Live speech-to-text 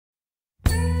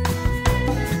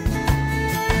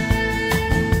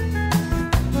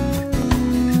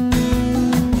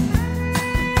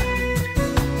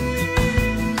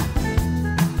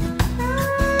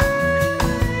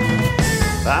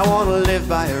wanna live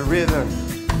by a river,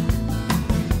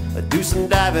 do some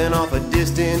diving off a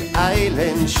distant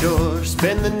island shore,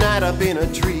 spend the night up in a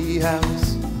treehouse,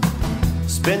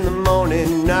 spend the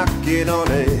morning knocking on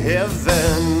a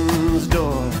heaven's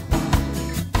door.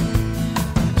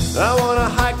 I wanna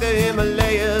hike the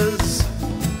Himalayas,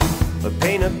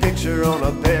 paint a picture on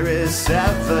a Paris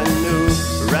Avenue,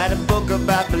 write a book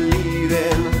about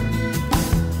believing,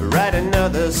 write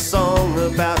another song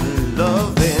about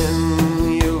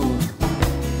loving you.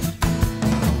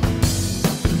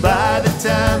 By the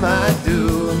time I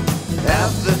do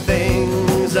half the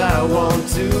things I want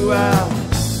to, I'll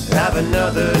have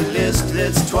another list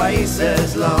that's twice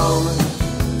as long.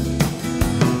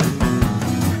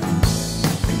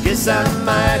 I guess I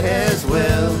might as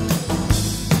well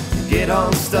get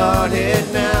on started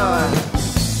now.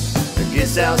 I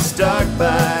guess I'll start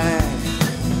by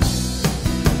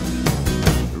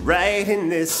writing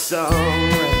this song.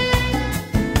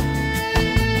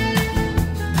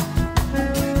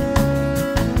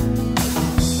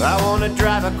 I wanna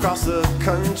drive across the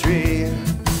country,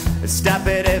 stop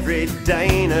at every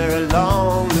diner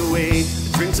along the way,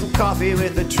 drink some coffee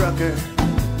with a trucker,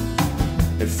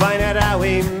 and find out how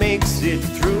he makes it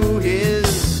through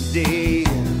his day.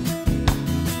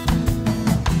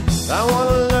 I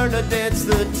wanna learn to dance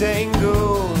the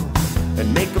tango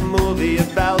and make a movie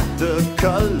about the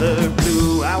color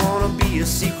blue. I wanna be a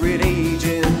secret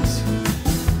agent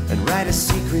and write a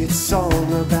secret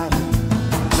song about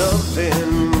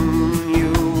loving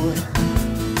you.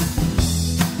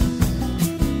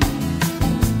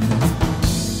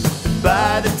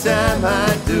 By the time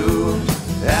I do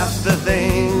half the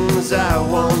things I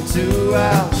want to,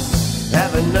 I'll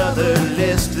have another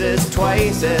list that's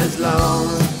twice as long.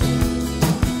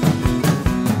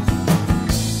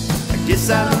 I guess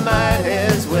I might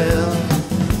as well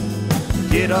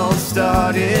get on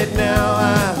started now.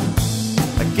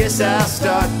 I guess I'll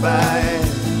start by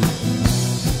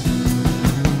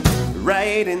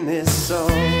writing this song.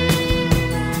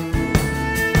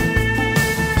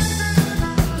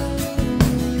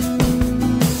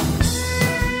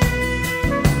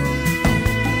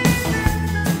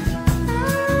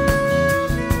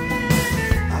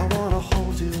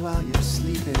 While you're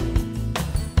sleeping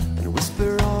and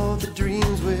whisper all the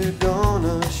dreams we're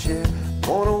gonna share.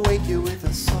 Wanna wake you with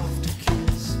a soft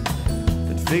kiss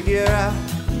and figure out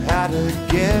how to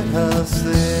get us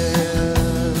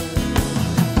there.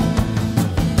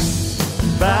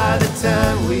 By the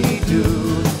time we do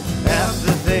half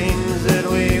the things that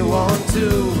we want to,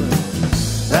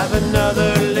 have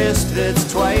another list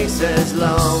that's twice as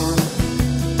long.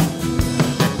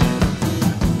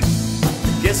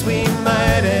 Guess we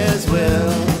might as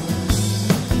well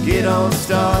get on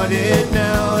started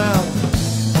now. Well,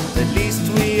 at least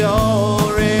we all